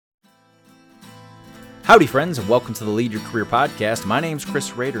Howdy friends, and welcome to the Lead Your Career podcast. My name's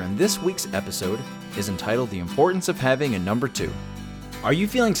Chris Rader, and this week's episode is entitled The Importance of Having a Number 2. Are you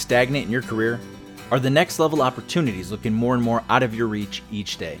feeling stagnant in your career? Are the next level opportunities looking more and more out of your reach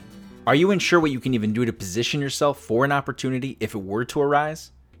each day? Are you unsure what you can even do to position yourself for an opportunity if it were to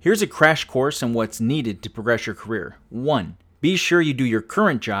arise? Here's a crash course on what's needed to progress your career. 1. Be sure you do your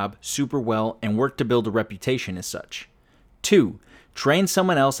current job super well and work to build a reputation as such. 2. Train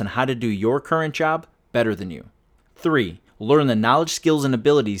someone else on how to do your current job better than you. 3. Learn the knowledge, skills, and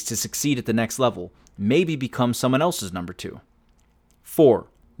abilities to succeed at the next level. Maybe become someone else's number 2. 4.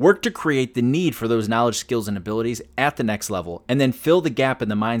 Work to create the need for those knowledge, skills, and abilities at the next level, and then fill the gap in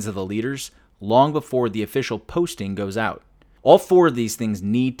the minds of the leaders long before the official posting goes out. All 4 of these things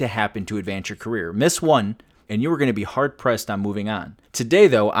need to happen to advance your career. Miss one, and you are going to be hard-pressed on moving on. Today,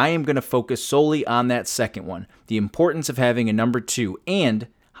 though, I am going to focus solely on that second one, the importance of having a number 2, and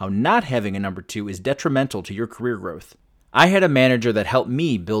how not having a number 2 is detrimental to your career growth. I had a manager that helped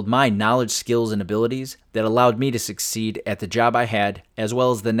me build my knowledge, skills, and abilities that allowed me to succeed at the job I had, as well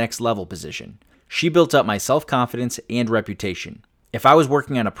as the next level position. She built up my self-confidence and reputation. If I was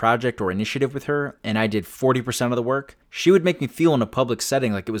working on a project or initiative with her, and I did 40% of the work, she would make me feel in a public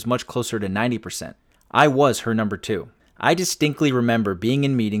setting like it was much closer to 90%. I was her number 2. I distinctly remember being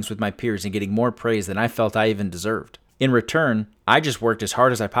in meetings with my peers and getting more praise than I felt I even deserved. In return, I just worked as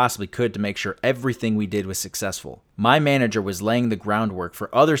hard as I possibly could to make sure everything we did was successful. My manager was laying the groundwork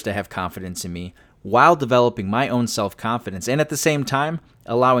for others to have confidence in me while developing my own self-confidence and at the same time,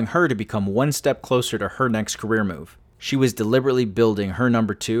 allowing her to become one step closer to her next career move. She was deliberately building her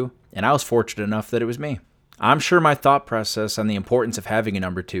number 2, and I was fortunate enough that it was me. I'm sure my thought process on the importance of having a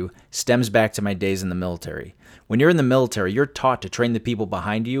number 2 stems back to my days in the military. When you're in the military, you're taught to train the people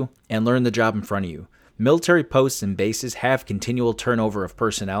behind you and learn the job in front of you. Military posts and bases have continual turnover of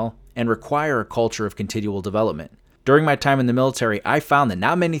personnel and require a culture of continual development. During my time in the military, I found that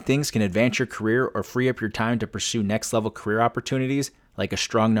not many things can advance your career or free up your time to pursue next level career opportunities like a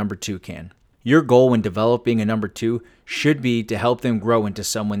strong number 2 can. Your goal when developing a number 2 should be to help them grow into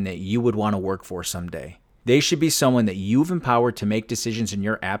someone that you would want to work for someday. They should be someone that you've empowered to make decisions in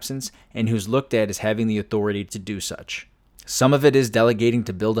your absence and who's looked at as having the authority to do such. Some of it is delegating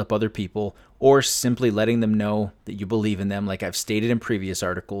to build up other people or simply letting them know that you believe in them like I've stated in previous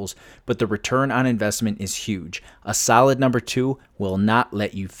articles, but the return on investment is huge. A solid number 2 will not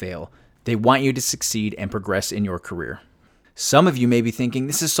let you fail. They want you to succeed and progress in your career. Some of you may be thinking,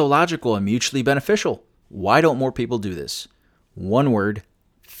 this is so logical and mutually beneficial. Why don't more people do this? One word,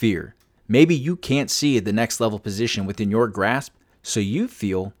 fear. Maybe you can't see the next level position within your grasp, so you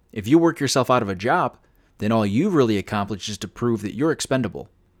feel if you work yourself out of a job, then all you've really accomplished is to prove that you're expendable.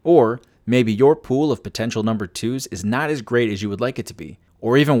 Or maybe your pool of potential number 2s is not as great as you would like it to be.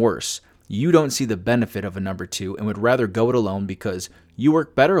 Or even worse, you don't see the benefit of a number 2 and would rather go it alone because you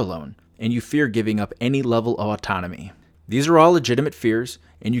work better alone and you fear giving up any level of autonomy. These are all legitimate fears,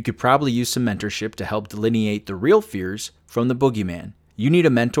 and you could probably use some mentorship to help delineate the real fears from the boogeyman. You need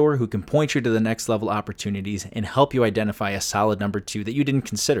a mentor who can point you to the next level opportunities and help you identify a solid number 2 that you didn't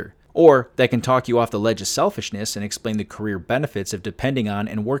consider, or that can talk you off the ledge of selfishness and explain the career benefits of depending on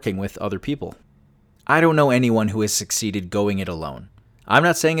and working with other people. I don't know anyone who has succeeded going it alone. I'm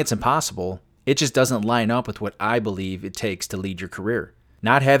not saying it's impossible, it just doesn't line up with what I believe it takes to lead your career.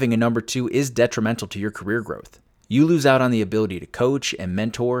 Not having a number 2 is detrimental to your career growth. You lose out on the ability to coach and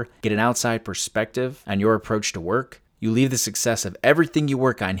mentor, get an outside perspective on your approach to work. You leave the success of everything you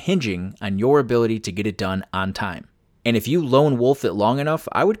work on hinging on your ability to get it done on time. And if you lone wolf it long enough,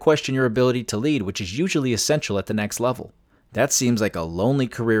 I would question your ability to lead, which is usually essential at the next level. That seems like a lonely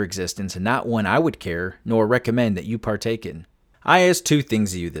career existence and not one I would care nor recommend that you partake in. I asked 2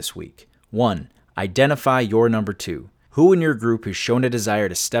 things of you this week. 1. Identify your number 2. Who in your group has shown a desire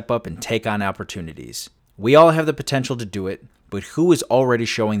to step up and take on opportunities? We all have the potential to do it, but who is already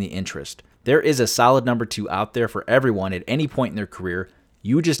showing the interest? There is a solid number 2 out there for everyone at any point in their career.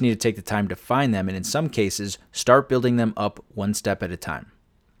 You just need to take the time to find them and in some cases, start building them up one step at a time.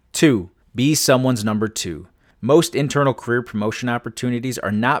 2. Be someone's number 2. Most internal career promotion opportunities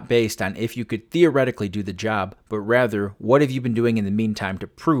are not based on if you could theoretically do the job, but rather, what have you been doing in the meantime to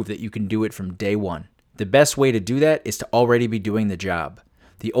prove that you can do it from day one? The best way to do that is to already be doing the job.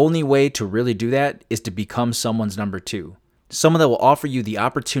 The only way to really do that is to become someone's number 2. Someone that will offer you the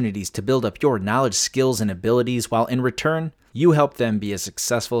opportunities to build up your knowledge, skills, and abilities while in return, you help them be as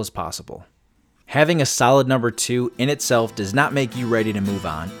successful as possible. Having a solid number 2 in itself does not make you ready to move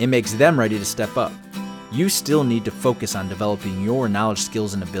on. It makes them ready to step up. You still need to focus on developing your knowledge,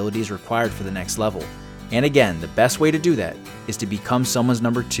 skills, and abilities required for the next level. And again, the best way to do that is to become someone's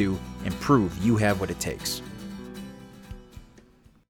number two and prove you have what it takes.